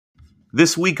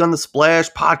This week on the Splash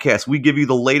Podcast, we give you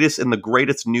the latest and the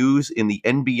greatest news in the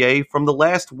NBA from the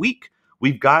last week.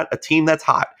 We've got a team that's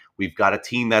hot. We've got a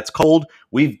team that's cold.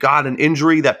 We've got an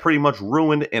injury that pretty much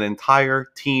ruined an entire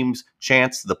team's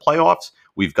chance to the playoffs.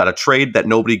 We've got a trade that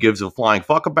nobody gives a flying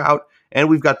fuck about. And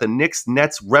we've got the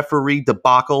Knicks-Nets referee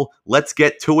debacle. Let's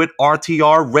get to it.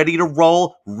 RTR, ready to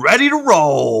roll. Ready to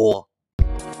roll.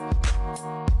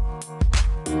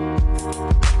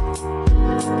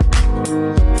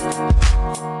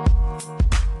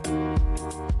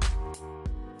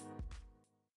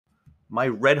 My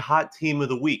red-hot team of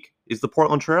the week is the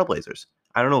Portland Trail Blazers.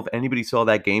 I don't know if anybody saw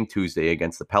that game Tuesday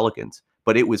against the Pelicans,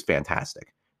 but it was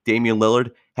fantastic. Damian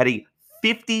Lillard had a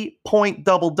 50-point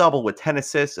double-double with 10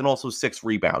 assists and also 6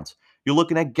 rebounds. You're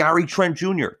looking at Gary Trent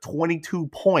Jr., 22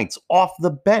 points off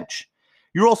the bench.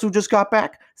 You also just got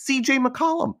back CJ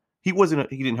McCollum. He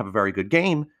didn't have a very good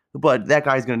game, but that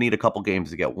guy's going to need a couple games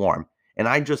to get warm. And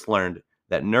I just learned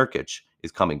that Nurkic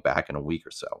is coming back in a week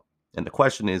or so. And the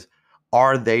question is,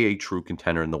 are they a true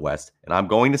contender in the West? And I'm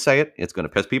going to say it. It's going to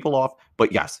piss people off.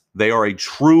 But yes, they are a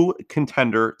true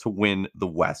contender to win the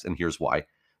West. And here's why.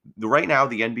 Right now,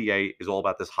 the NBA is all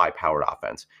about this high-powered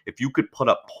offense. If you could put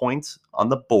up points on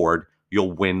the board,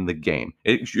 you'll win the game.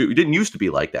 It didn't used to be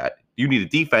like that. You needed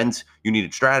defense. You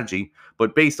needed strategy.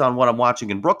 But based on what I'm watching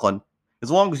in Brooklyn,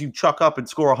 as long as you chuck up and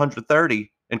score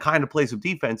 130 and kind of play some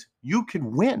defense, you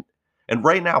can win. And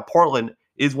right now, Portland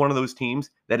is one of those teams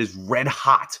that is red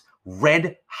hot.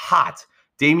 Red hot.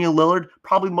 Damian Lillard,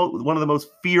 probably one of the most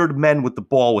feared men with the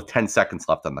ball with 10 seconds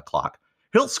left on the clock.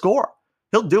 He'll score.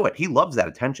 He'll do it. He loves that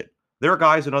attention. There are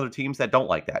guys in other teams that don't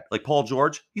like that. Like Paul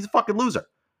George, he's a fucking loser.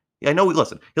 Yeah, I know.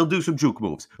 Listen, he'll do some juke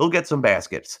moves. He'll get some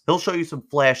baskets. He'll show you some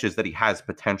flashes that he has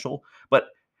potential. But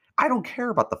I don't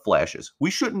care about the flashes. We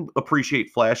shouldn't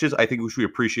appreciate flashes. I think we should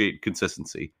appreciate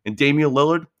consistency. And Damian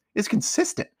Lillard is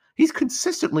consistent. He's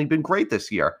consistently been great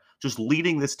this year. Just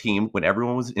leading this team when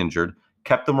everyone was injured,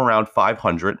 kept them around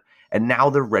 500, and now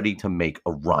they're ready to make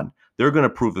a run. They're going to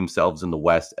prove themselves in the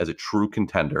West as a true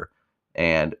contender,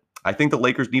 and I think the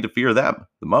Lakers need to fear them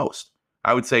the most.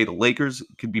 I would say the Lakers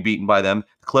could be beaten by them.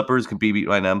 The Clippers could be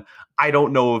beaten by them. I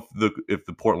don't know if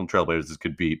the Portland Trail Blazers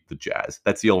could beat the Jazz.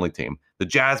 That's the only team. The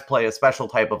Jazz play a special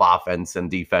type of offense and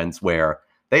defense where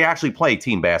they actually play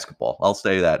team basketball. I'll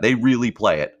say that. They really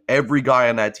play it. Every guy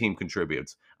on that team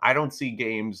contributes. I don't see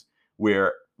games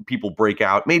where people break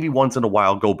out. Maybe once in a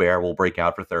while, Gobert will break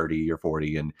out for 30 or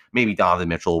 40, and maybe Donovan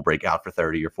Mitchell will break out for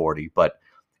 30 or 40. But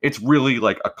it's really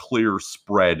like a clear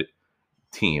spread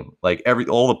team. Like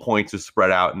all the points are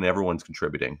spread out and everyone's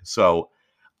contributing. So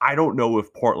I don't know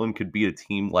if Portland could beat a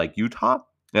team like Utah,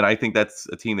 and I think that's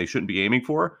a team they shouldn't be aiming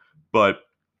for. But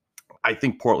I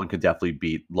think Portland could definitely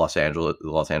beat the Los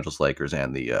Angeles Lakers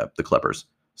and the Clippers.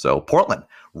 So Portland,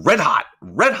 red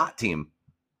hot team.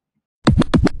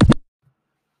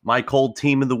 My cold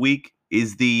team of the week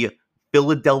is the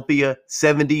Philadelphia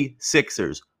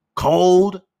 76ers.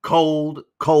 Cold.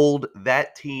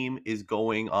 That team is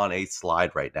going on a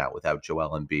slide right now without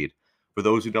Joel Embiid. For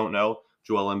those who don't know,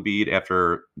 Joel Embiid,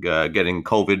 after getting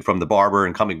COVID from the barber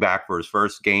and coming back for his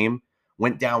first game,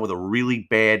 went down with a really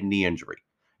bad knee injury.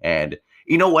 And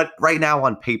you know what? Right now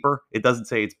on paper, it doesn't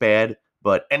say it's bad,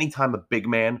 but anytime a big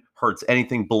man hurts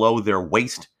anything below their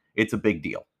waist, it's a big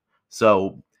deal.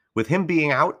 So with him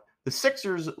being out, the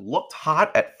Sixers looked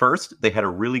hot at first. They had a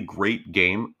really great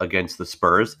game against the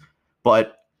Spurs,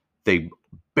 but they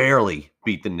barely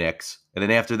beat the Knicks. And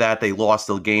then after that, they lost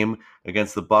the game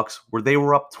against the Bucks where they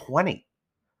were up 20.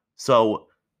 So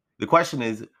the question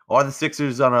is, are the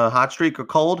Sixers on a hot streak or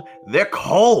cold? They're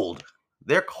cold.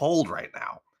 They're cold right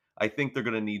now. I think they're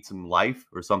going to need some life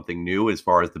or something new as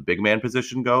far as the big man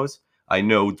position goes. I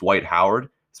know Dwight Howard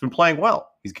has been playing well.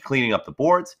 He's cleaning up the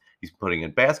boards. He's putting in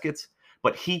baskets,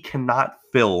 but he cannot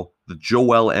fill the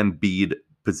Joel Embiid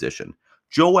position.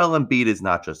 Joel Embiid is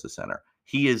not just a center.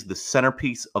 He is the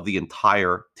centerpiece of the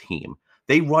entire team.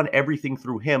 They run everything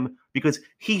through him because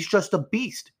he's just a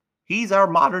beast. He's our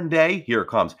modern day. Here it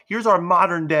comes. Here's our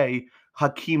modern day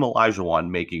Hakeem Olajuwon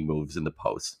making moves in the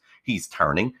post. He's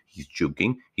turning. He's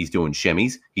juking. He's doing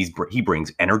shimmies. He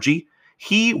brings energy.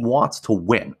 He wants to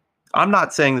win. I'm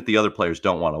not saying that the other players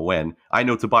don't want to win. I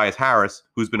know Tobias Harris,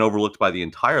 who's been overlooked by the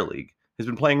entire league, has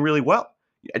been playing really well.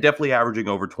 Definitely averaging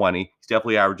over 20. He's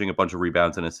definitely averaging a bunch of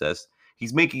rebounds and assists.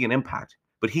 He's making an impact,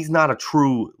 but he's not a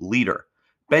true leader.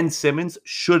 Ben Simmons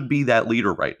should be that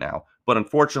leader right now, but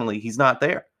unfortunately, he's not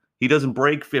there. He doesn't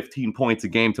break 15 points a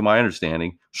game, to my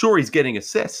understanding. Sure, he's getting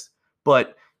assists,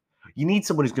 but you need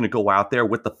someone who's going to go out there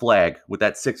with the flag, with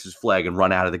that Sixers flag, and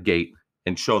run out of the gate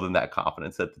and show them that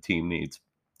confidence that the team needs.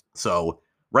 So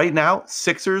right now,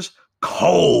 Sixers,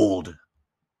 cold.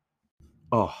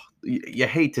 Oh, you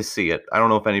hate to see it. I don't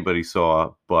know if anybody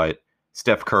saw, but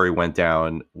Steph Curry went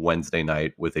down Wednesday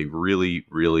night with a really,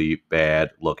 really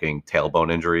bad looking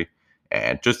tailbone injury.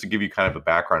 And just to give you kind of a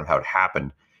background of how it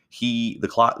happened,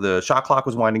 the shot clock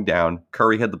was winding down.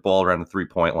 Curry had the ball around the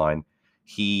 3-point line.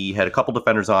 He had a couple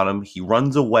defenders on him. He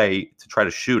runs away to try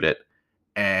to shoot it,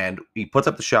 and he puts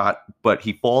up the shot, but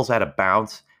he falls out of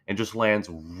bounds and just lands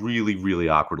really, really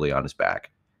awkwardly on his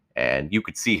back. And you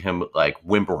could see him like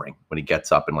whimpering when he gets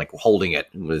up and like holding it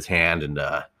with his hand, and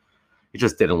it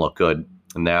just didn't look good.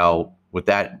 And now, with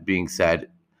that being said,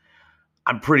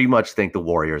 I pretty much think the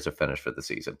Warriors are finished for the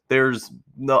season.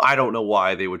 I don't know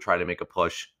why they would try to make a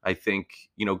push. I think,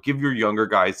 give your younger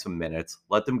guys some minutes,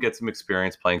 let them get some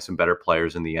experience playing some better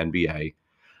players in the NBA,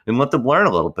 and let them learn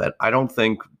a little bit. I don't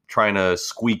think trying to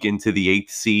squeak into the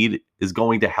 8th seed is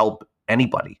going to help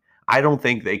anybody. I don't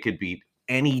think they could beat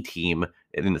any team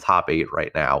in the top 8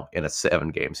 right now in a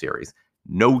 7-game series.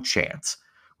 No chance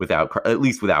at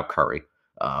least without Curry.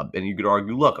 And you could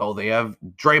argue, look, they have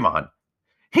Draymond.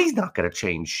 He's not going to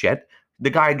change shit. The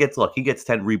guy he gets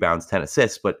 10 rebounds, 10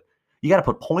 assists, but you got to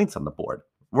put points on the board.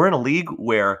 We're in a league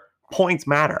where points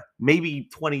matter. Maybe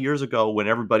 20 years ago when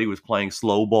everybody was playing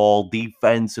slow ball,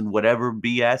 defense, and whatever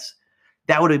BS,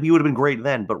 he would have been great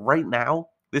then. But right now,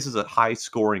 this is a high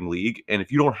scoring league. And if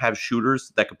you don't have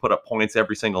shooters that can put up points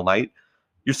every single night,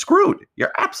 you're screwed.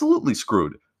 You're absolutely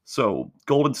screwed. So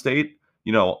Golden State,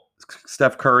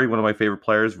 Steph Curry, one of my favorite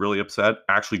players, really upset.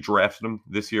 Actually drafted him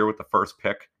this year with the first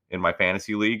pick in my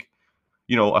fantasy league.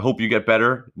 I hope you get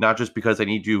better, not just because I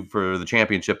need you for the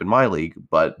championship in my league,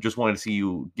 but just wanted to see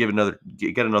you get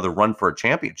another run for a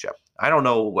championship. I don't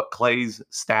know what Klay's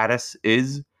status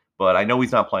is, but I know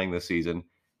he's not playing this season.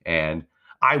 And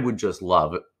I would just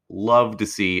love to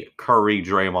see Curry,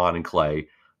 Draymond, and Klay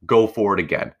go for it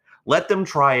again. Let them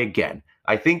try again.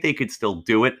 I think they could still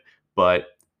do it, but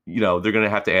they're going to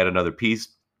have to add another piece.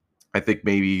 I think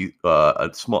maybe a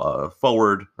small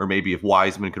forward, or maybe if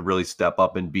Wiseman could really step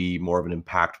up and be more of an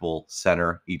impactful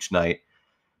center each night,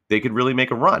 they could really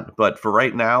make a run. But for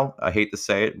right now, I hate to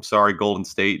say it, I'm sorry, Golden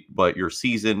State, but your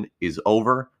season is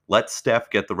over. Let Steph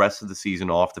get the rest of the season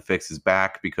off to fix his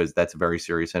back, because that's a very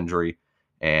serious injury.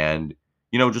 And,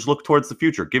 just look towards the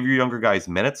future. Give your younger guys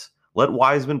minutes. Let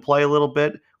Wiseman play a little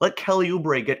bit. Let Kelly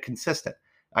Oubre get consistent.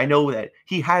 I know that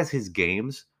he has his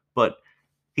games, but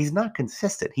he's not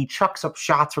consistent. He chucks up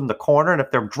shots from the corner, and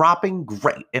if they're dropping,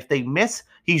 great. If they miss,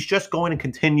 he's just going to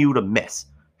continue to miss.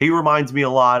 He reminds me a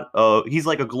lot of, he's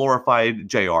like a glorified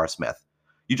J.R. Smith.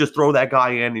 You just throw that guy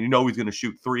in, and he's going to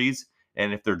shoot threes,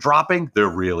 and if they're dropping, they're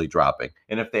really dropping.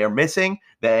 And if they're missing,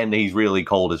 then he's really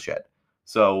cold as shit.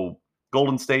 So,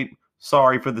 Golden State,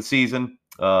 sorry for the season.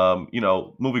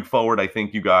 Moving forward, I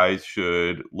think you guys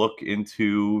should look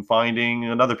into finding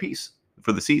another piece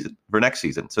for next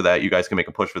season, so that you guys can make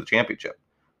a push for the championship.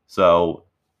 So,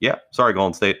 yeah, sorry,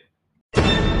 Golden State.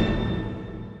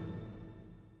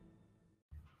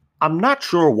 I'm not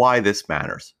sure why this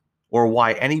matters, or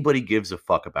why anybody gives a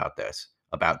fuck about this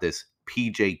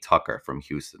PJ Tucker from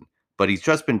Houston, but he's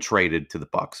just been traded to the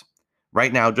Bucks.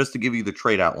 Right now, just to give you the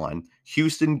trade outline,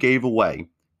 Houston gave away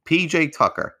PJ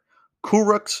Tucker,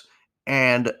 Kurucs,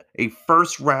 and a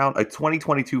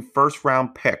 2022 first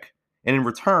round pick. And in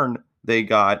return, they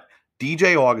got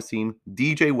DJ Augustin,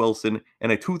 DJ Wilson,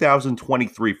 and a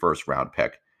 2023 first round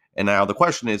pick. And now the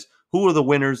question is, who are the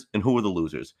winners and who are the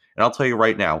losers? And I'll tell you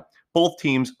right now, both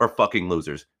teams are fucking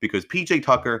losers, because PJ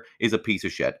Tucker is a piece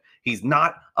of shit. He's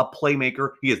not a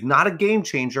playmaker. He is not a game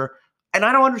changer. And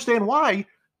I don't understand why.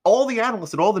 All the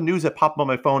analysts and all the news that pop up on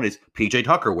my phone is PJ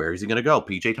Tucker. Where is he going to go?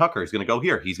 PJ Tucker is going to go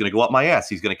here. He's going to go up my ass.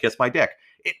 He's going to kiss my dick.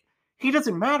 He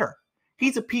doesn't matter.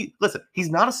 Listen, he's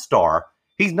not a star.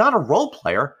 He's not a role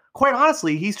player. Quite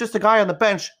honestly, he's just a guy on the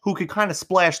bench who can kind of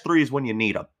splash threes when you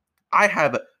need them. I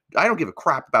don't give a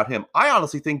crap about him. I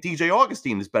honestly think DJ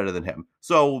Augustin is better than him.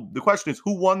 So the question is,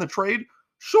 who won the trade?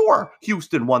 Sure,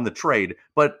 Houston won the trade.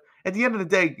 But at the end of the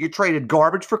day, you traded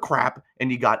garbage for crap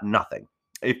and you got nothing.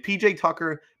 If PJ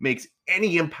Tucker makes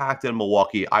any impact in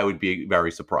Milwaukee, I would be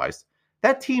very surprised.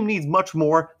 That team needs much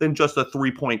more than just a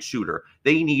three-point shooter.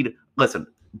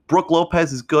 Brook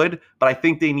Lopez is good, but I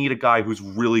think they need a guy who's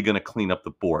really going to clean up the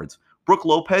boards. Brook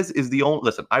Lopez is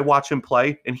I watch him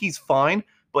play, and he's fine,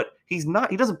 but he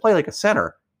doesn't play like a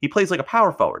center. He plays like a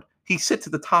power forward. He sits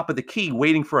at the top of the key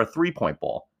waiting for a three-point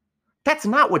ball. That's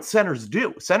not what centers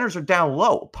do. Centers are down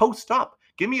low, post up.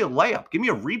 Give me a layup. Give me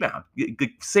a rebound.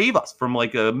 Save us from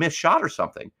like a missed shot or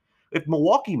something. If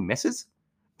Milwaukee misses,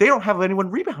 they don't have anyone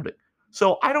rebounding.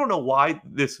 So I don't know why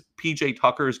this PJ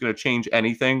Tucker is going to change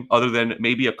anything other than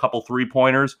maybe a couple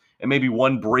three-pointers and maybe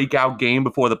one breakout game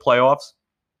before the playoffs.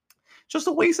 Just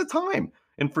a waste of time.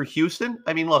 And for Houston,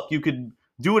 I mean, look, you could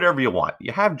do whatever you want.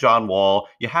 You have John Wall,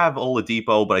 you have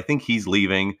Oladipo, but I think he's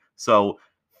leaving. So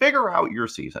figure out your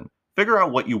season. Figure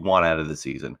out what you want out of the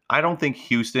season. I don't think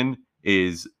Houston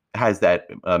has that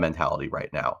mentality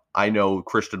right now. I know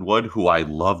Christian Wood, who I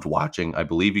loved watching. I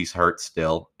believe he's hurt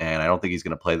still, and I don't think he's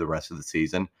going to play the rest of the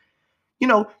season.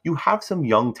 You have some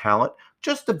young talent.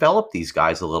 Just develop these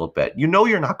guys a little bit.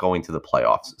 You're not going to the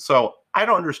playoffs. So I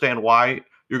don't understand why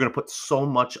you're going to put so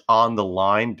much on the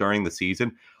line during the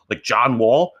season. Like John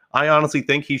Wall, I honestly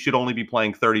think he should only be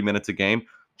playing 30 minutes a game.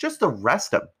 Just to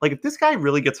rest him. Like if this guy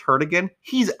really gets hurt again,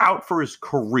 he's out for his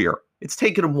career. It's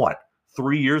taken him,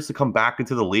 3 years to come back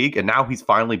into the league, and now he's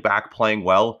finally back playing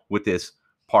well with this,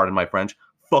 pardon my French,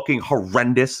 fucking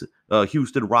horrendous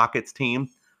Houston Rockets team.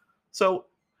 So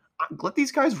let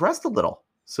these guys rest a little.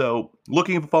 So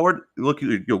looking forward,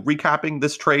 recapping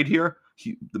this trade here,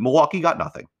 Milwaukee got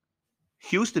nothing.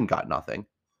 Houston got nothing.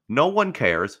 No one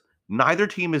cares. Neither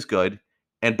team is good,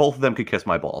 and both of them could kiss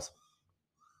my balls.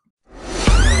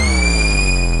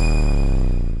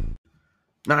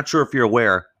 Not sure if you're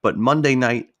aware, but Monday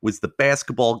night was the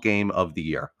basketball game of the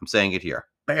year. I'm saying it here.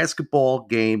 Basketball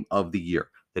game of the year.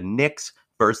 The Knicks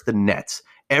versus the Nets.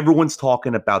 Everyone's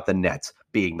talking about the Nets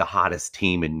being the hottest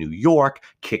team in New York,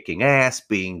 kicking ass,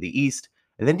 being the East.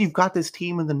 And then you've got this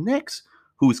team in the Knicks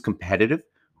who's competitive,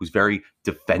 who's very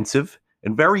defensive,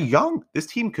 and very young. This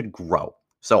team could grow.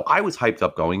 So I was hyped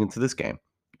up going into this game.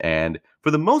 And for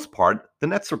the most part, the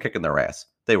Nets were kicking their ass.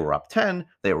 They were up 10,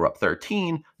 they were up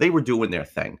 13, they were doing their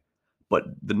thing. But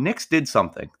the Knicks did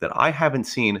something that I haven't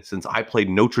seen since I played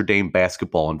Notre Dame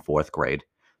basketball in 4th grade.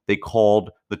 They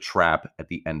called the trap at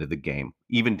the end of the game.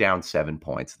 Even down 7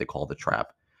 points, they called the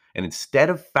trap. And instead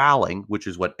of fouling, which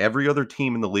is what every other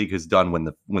team in the league has done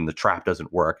when the trap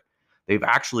doesn't work, they've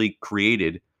actually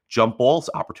created jump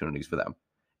balls opportunities for them.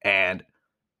 And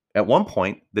at one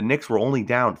point, the Knicks were only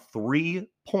down 3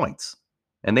 points.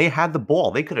 And they had the ball.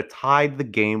 They could have tied the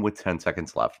game with 10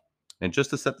 seconds left. And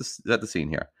just to set the scene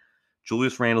here,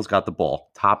 Julius Randle's got the ball,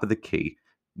 top of the key,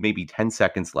 maybe 10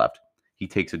 seconds left. He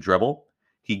takes a dribble.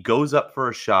 He goes up for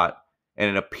a shot, and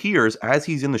it appears as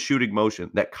he's in the shooting motion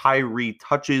that Kyrie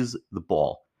touches the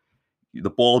ball.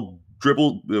 The ball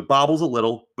bobbles a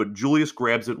little, but Julius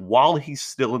grabs it while he's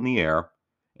still in the air,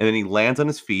 and then he lands on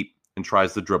his feet and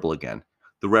tries to dribble again.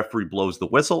 The referee blows the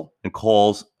whistle and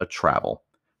calls a travel.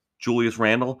 Julius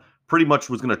Randle pretty much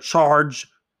was going to charge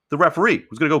the referee,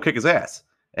 was going to go kick his ass.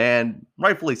 And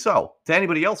rightfully so. To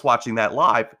anybody else watching that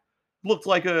live, it looked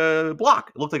like a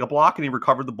block. It looked like a block, and he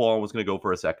recovered the ball and was going to go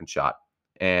for a second shot.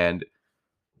 And,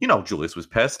 Julius was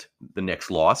pissed. The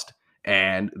Knicks lost.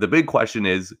 And the big question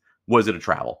is, was it a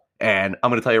travel? And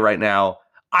I'm going to tell you right now,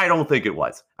 I don't think it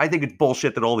was. I think it's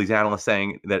bullshit that all these analysts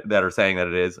saying that are saying that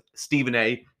it is. Stephen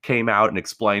A. came out and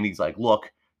explained. He's like,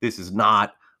 look, this is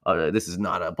not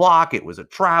a block. It was a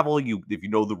travel. If you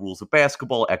know the rules of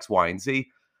basketball, X, Y, and Z.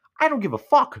 I don't give a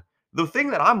fuck. The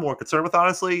thing that I'm more concerned with,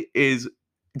 honestly, is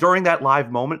during that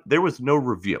live moment, there was no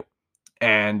review.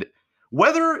 And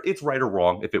whether it's right or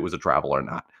wrong, if it was a travel or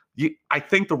not, I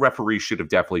think the referee should have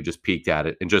definitely just peeked at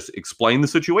it and just explained the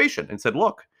situation and said,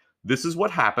 look, this is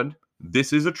what happened.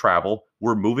 This is a travel.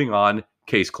 We're moving on.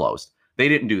 Case closed. They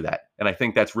didn't do that. And I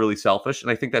think that's really selfish.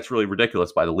 And I think that's really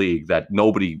ridiculous by the league that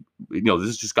nobody,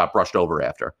 this just got brushed over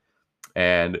after.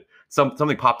 And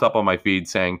something popped up on my feed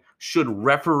saying, should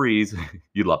referees,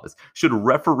 you love this, should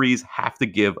referees have to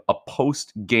give a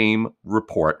post-game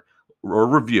report or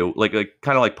review, like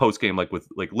kind of like post-game, like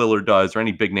Lillard does, or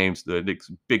any big names, the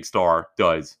big star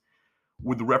does?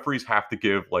 Would the referees have to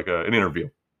give like an interview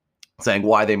saying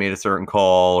why they made a certain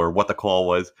call or what the call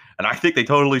was? And I think they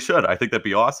totally should. I think that'd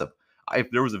be awesome.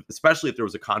 Especially if there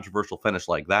was a controversial finish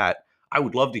like that, I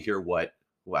would love to hear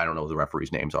I don't know what the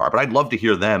referees' names are, but I'd love to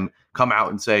hear them come out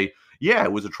and say, yeah,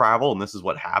 it was a travel and this is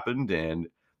what happened and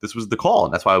this was the call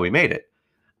and that's why we made it.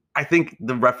 I think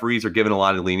the referees are given a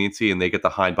lot of leniency and they get to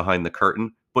hide behind the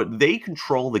curtain, but they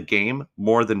control the game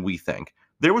more than we think.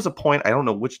 There was a point, I don't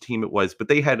know which team it was, but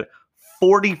they had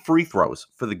 40 free throws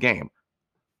for the game.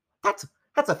 That's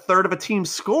a third of a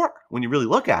team's score when you really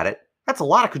look at it. That's a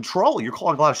lot of control. You're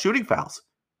calling a lot of shooting fouls.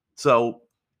 So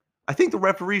I think the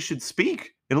referees should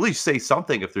speak and at least say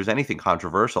something if there's anything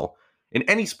controversial in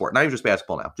any sport, not even just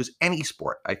basketball now, just any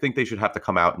sport. I think they should have to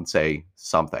come out and say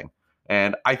something.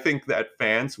 And I think that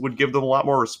fans would give them a lot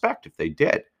more respect if they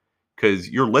did, because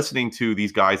you're listening to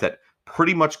these guys that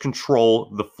pretty much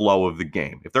control the flow of the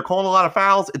game. If they're calling a lot of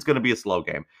fouls, it's going to be a slow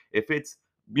game. If it's,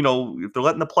 if they're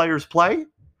letting the players play,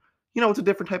 it's a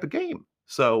different type of game.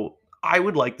 So I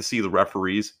would like to see the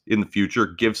referees in the future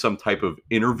give some type of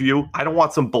interview. I don't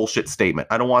want some bullshit statement.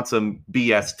 I don't want some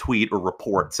BS tweet or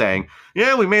report saying,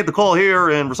 yeah, we made the call here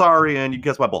and we're sorry and you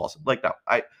guess my balls. Like, no,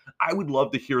 I would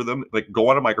love to hear them like go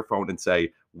on a microphone and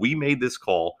say, we made this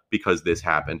call because this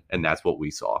happened and that's what we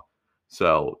saw.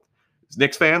 So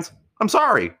Knicks fans, I'm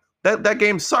sorry. That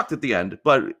game sucked at the end,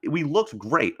 but we looked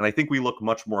great. And I think we look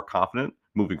much more confident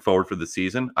moving forward for the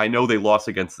season. I know they lost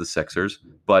against the Sixers,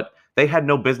 but they had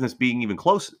no business being even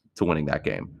close to winning that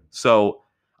game. So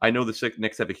I know the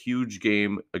Knicks have a huge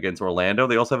game against Orlando.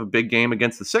 They also have a big game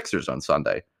against the Sixers on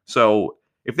Sunday. So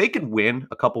if they could win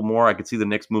a couple more, I could see the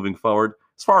Knicks moving forward.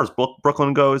 As far as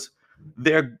Brooklyn goes,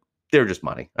 they're just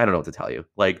money. I don't know what to tell you.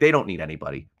 Like, they don't need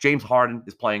anybody. James Harden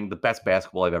is playing the best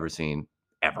basketball I've ever seen,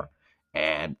 ever.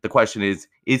 And the question is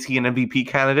he an MVP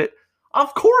candidate?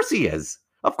 Of course he is.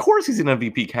 Of course he's an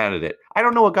MVP candidate. I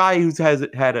don't know a guy who's had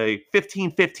a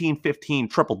 15-15-15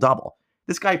 triple-double.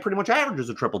 This guy pretty much averages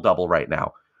a triple-double right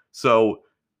now. So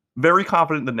very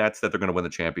confident in the Nets that they're going to win the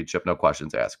championship, no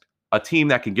questions asked. A team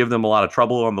that can give them a lot of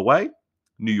trouble on the way,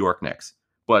 New York Knicks.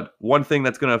 But one thing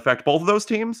that's going to affect both of those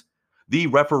teams, the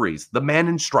referees, the men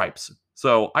in stripes.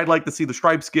 So I'd like to see the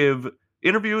stripes give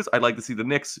interviews. I'd like to see the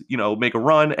Knicks, make a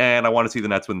run, and I want to see the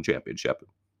Nets win the championship.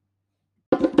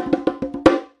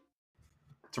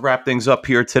 To wrap things up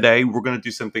here today, we're going to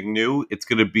do something new. It's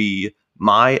going to be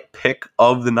my pick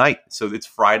of the night. So it's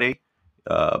Friday,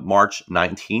 March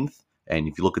 19th. And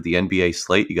if you look at the NBA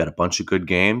slate, you got a bunch of good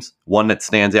games. One that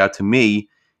stands out to me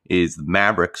is the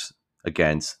Mavericks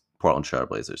against Portland Trail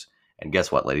Blazers. And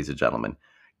guess what, ladies and gentlemen?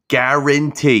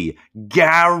 Guarantee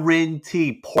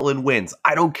Portland wins.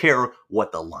 I don't care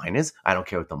what the line is. I don't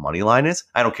care what the money line is.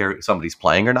 I don't care if somebody's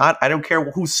playing or not. I don't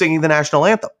care who's singing the national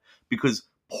anthem, because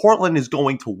Portland is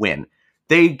going to win.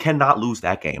 They cannot lose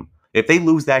that game. If they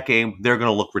lose that game, they're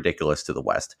going to look ridiculous to the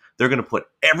West. They're going to put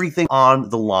everything on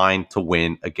the line to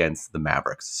win against the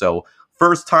Mavericks. So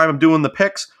first time I'm doing the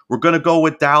picks, we're going to go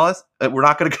with Dallas. We're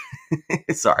not going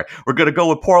to, sorry. We're going to go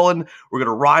with Portland. We're going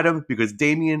to ride them because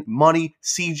Damian, money,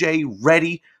 CJ,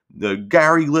 Reddy, the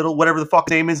Gary Little, whatever the fuck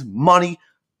his name is, money,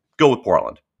 go with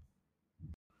Portland.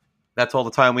 That's all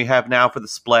the time we have now for the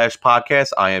Splash Podcast.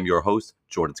 I am your host,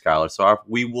 Jordan Schuyler Sarf.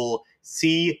 We will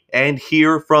see and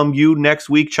hear from you next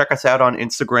week. Check us out on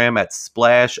Instagram at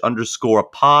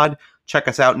 @splash_pod. Check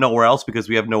us out nowhere else because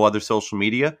we have no other social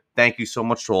media. Thank you so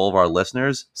much to all of our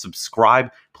listeners.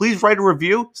 Subscribe. Please write a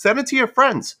review. Send it to your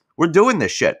friends. We're doing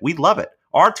this shit. We love it.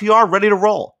 RTR, ready to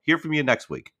roll. Hear from you next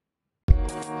week.